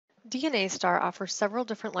DNASTAR offers several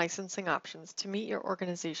different licensing options to meet your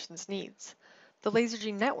organization's needs. The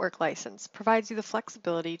Lasergene Network license provides you the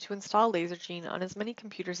flexibility to install Lasergene on as many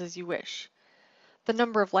computers as you wish. The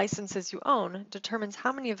number of licenses you own determines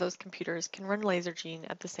how many of those computers can run Lasergene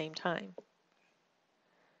at the same time.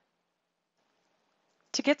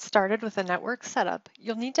 To get started with a network setup,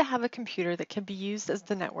 you'll need to have a computer that can be used as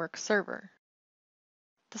the network server.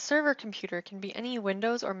 The server computer can be any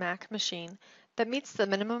Windows or Mac machine that meets the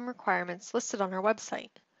minimum requirements listed on our website.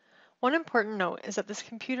 One important note is that this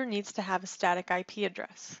computer needs to have a static IP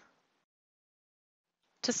address.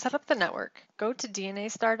 To set up the network, go to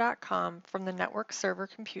DNASTAR.com from the network server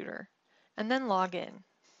computer, and then log in.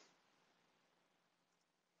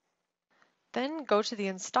 Then go to the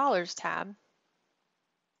Installers tab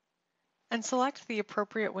and select the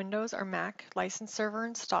appropriate Windows or Mac license server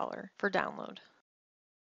installer for download.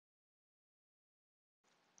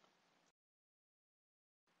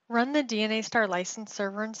 Run the DNASTAR license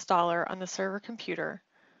server installer on the server computer,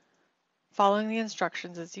 following the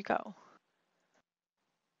instructions as you go.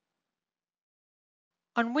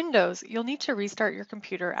 On Windows, you'll need to restart your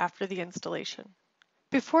computer after the installation.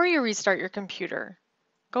 Before you restart your computer,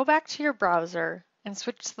 go back to your browser and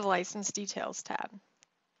switch to the License Details tab.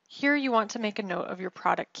 Here you want to make a note of your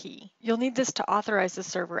product key. You'll need this to authorize the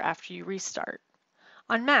server after you restart.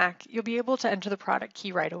 On Mac, you'll be able to enter the product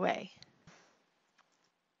key right away.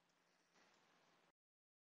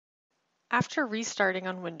 After restarting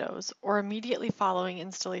on Windows or immediately following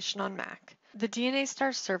installation on Mac, the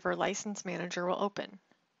DNASTAR Server License Manager will open.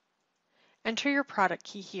 Enter your product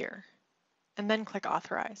key here, and then click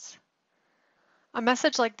Authorize. A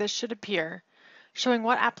message like this should appear, showing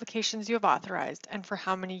what applications you have authorized and for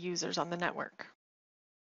how many users on the network.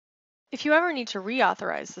 If you ever need to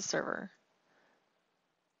reauthorize the server,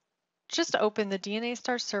 just open the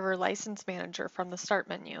DNASTAR Server License Manager from the Start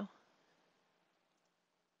menu.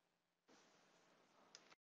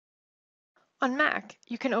 On Mac,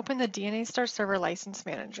 you can open the DNASTAR Server License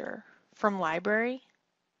Manager from Library,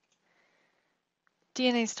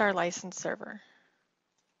 DNASTAR License Server.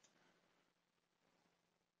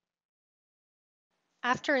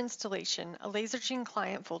 After installation, a Lasergene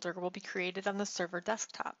client folder will be created on the server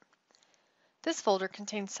desktop. This folder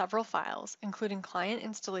contains several files, including client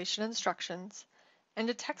installation instructions and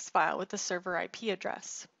a text file with the server IP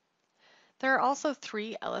address. There are also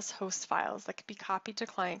 3 LS host files that can be copied to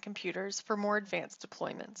client computers for more advanced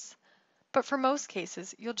deployments. But for most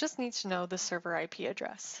cases, you'll just need to know the server IP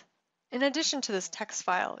address. In addition to this text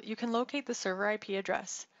file, you can locate the server IP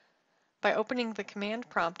address by opening the command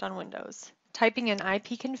prompt on Windows, typing in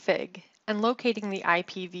ipconfig, and locating the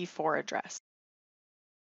IPv4 address.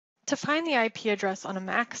 To find the IP address on a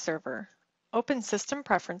Mac server, open System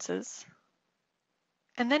Preferences,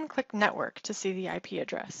 and then click Network to see the IP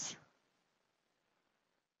address.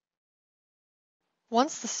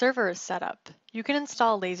 Once the server is set up, you can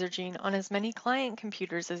install Lasergene on as many client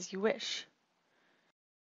computers as you wish.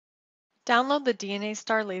 Download the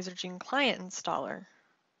DNASTAR Lasergene client installer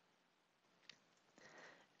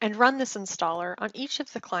and run this installer on each of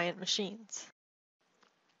the client machines.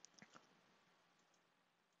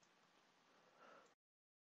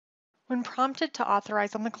 When prompted to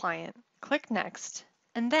authorize on the client, click Next,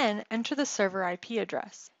 and then enter the server IP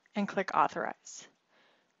address and click Authorize.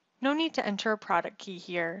 No need to enter a product key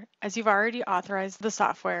here, as you've already authorized the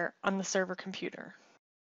software on the server computer.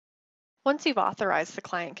 Once you've authorized the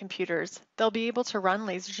client computers, they'll be able to run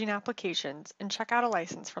Lasergene applications and check out a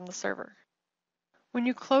license from the server. When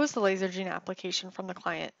you close the Lasergene application from the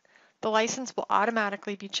client, the license will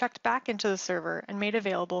automatically be checked back into the server and made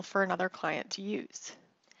available for another client to use.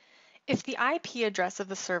 If the IP address of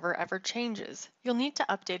the server ever changes, you'll need to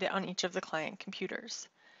update it on each of the client computers.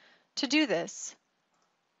 To do this,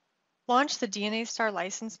 launch the DNASTAR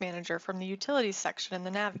License Manager from the Utilities section in the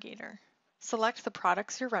Navigator. Select the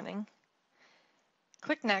products you're running,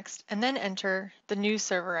 click Next, and then enter the new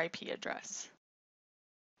server IP address.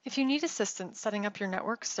 If you need assistance setting up your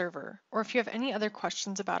network server, or if you have any other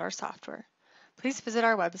questions about our software, please visit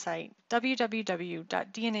our website,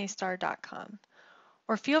 www.dnastar.com,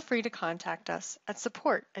 or feel free to contact us at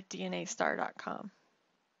support@dnastar.com.